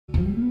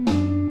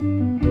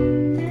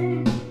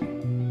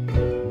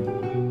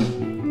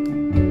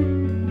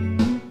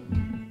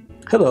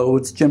Hello,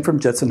 it's Jim from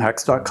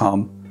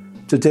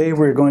JetsonHacks.com. Today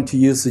we're going to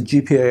use the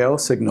GPIO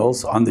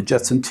signals on the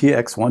Jetson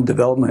TX1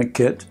 development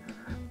kit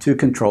to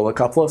control a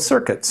couple of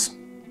circuits.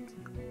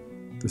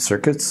 The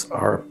circuits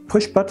are a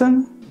push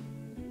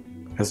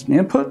button as an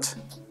input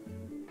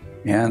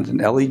and an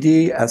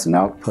LED as an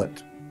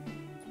output.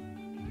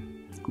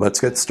 Let's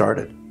get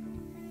started.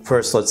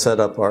 First, let's set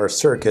up our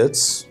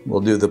circuits. We'll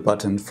do the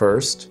button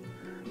first.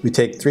 We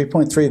take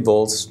 3.3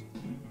 volts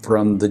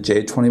from the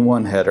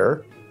J21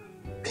 header,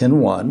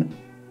 pin 1,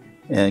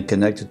 and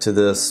connect it to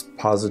this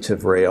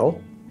positive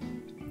rail.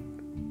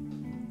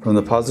 From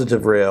the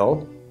positive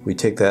rail, we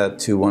take that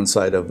to one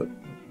side of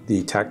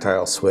the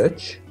tactile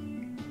switch.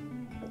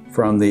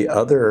 From the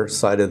other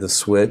side of the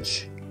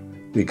switch,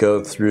 we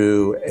go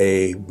through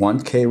a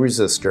 1K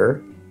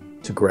resistor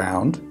to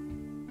ground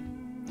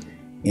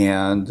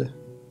and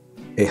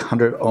a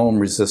 100 ohm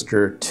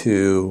resistor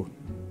to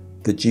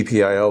the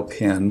GPIO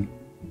pin,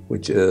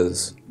 which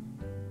is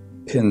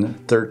pin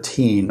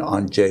 13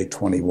 on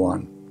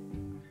J21.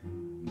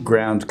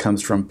 Ground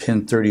comes from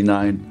pin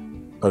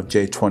 39 of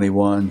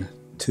J21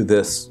 to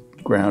this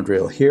ground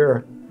rail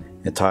here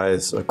and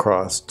ties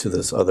across to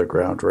this other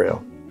ground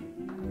rail.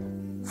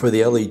 For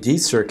the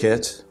LED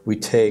circuit, we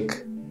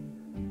take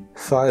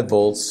 5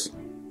 volts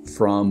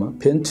from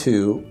pin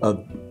 2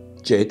 of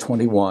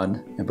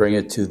J21 and bring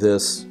it to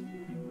this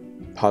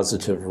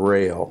positive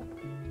rail.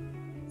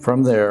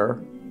 From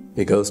there,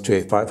 it goes to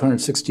a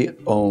 560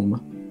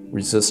 ohm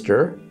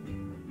resistor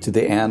to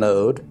the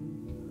anode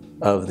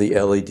of the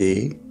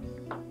LED.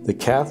 The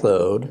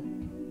cathode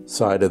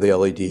side of the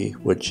LED,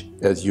 which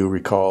as you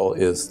recall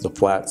is the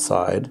flat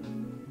side,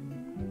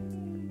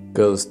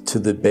 goes to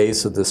the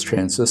base of this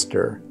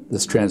transistor.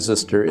 This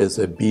transistor is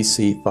a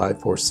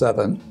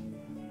BC547,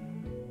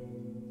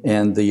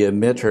 and the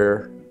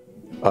emitter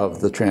of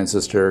the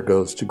transistor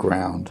goes to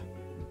ground.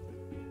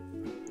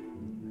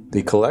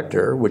 The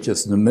collector, which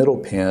is the middle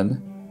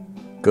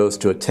pin, goes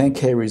to a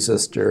 10K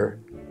resistor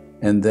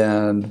and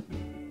then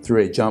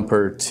through a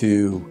jumper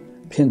to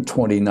pin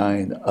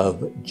 29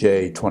 of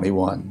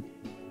J21.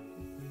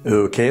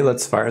 Okay,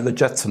 let's fire the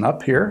Jetson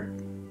up here.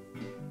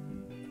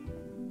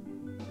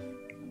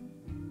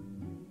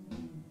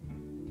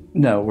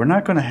 No, we're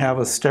not going to have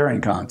a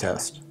staring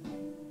contest.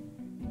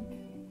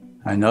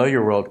 I know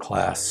you're world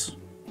class.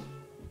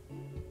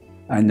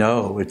 I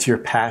know it's your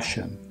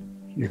passion.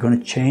 You're going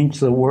to change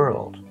the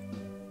world.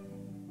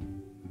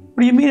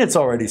 What do you mean it's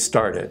already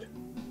started?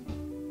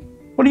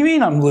 What do you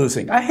mean I'm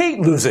losing? I hate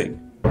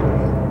losing.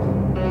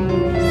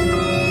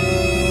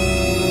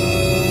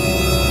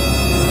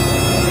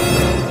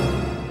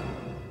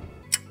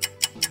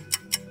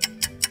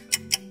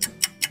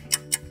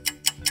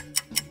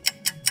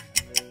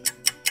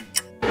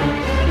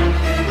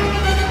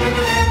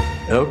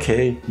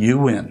 Okay, you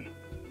win.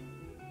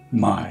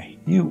 My,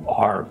 you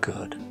are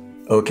good.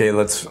 Okay,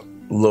 let's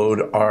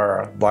load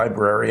our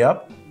library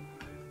up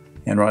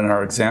and run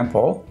our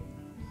example.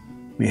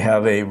 We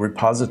have a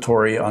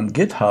repository on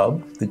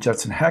GitHub, the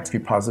Jetson Hacks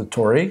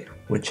repository,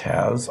 which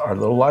has our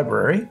little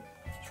library.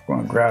 So we're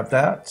going to grab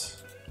that.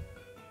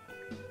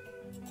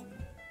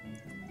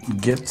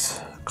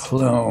 Git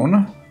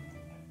clone.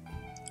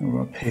 And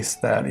we're going to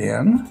paste that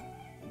in.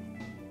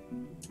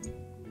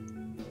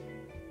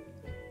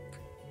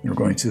 We're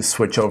going to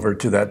switch over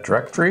to that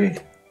directory.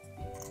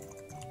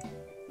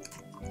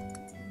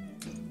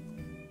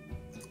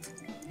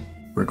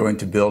 We're going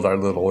to build our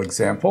little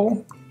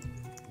example.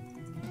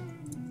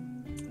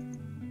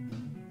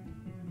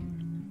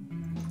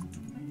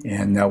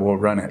 And now we'll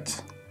run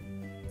it.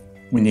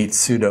 We need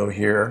sudo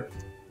here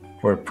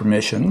for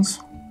permissions.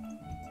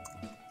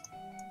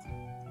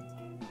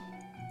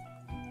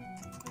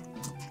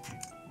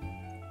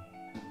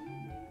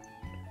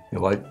 The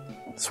light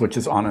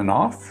switches on and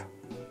off.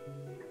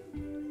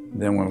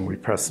 Then when we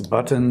press the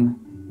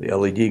button, the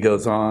LED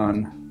goes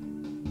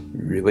on.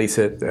 We release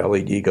it, the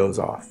LED goes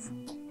off.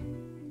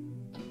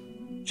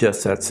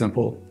 Just that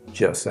simple,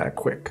 just that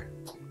quick.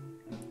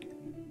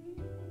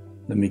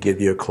 Let me give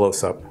you a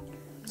close-up.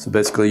 So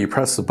basically you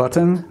press the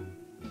button,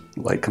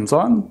 the light comes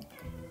on,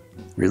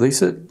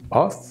 release it,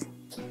 off,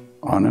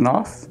 on and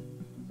off.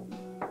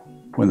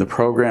 When the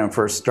program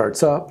first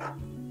starts up,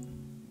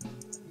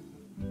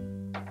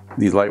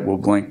 the light will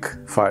blink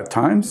 5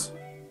 times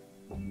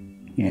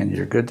and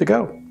you're good to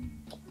go.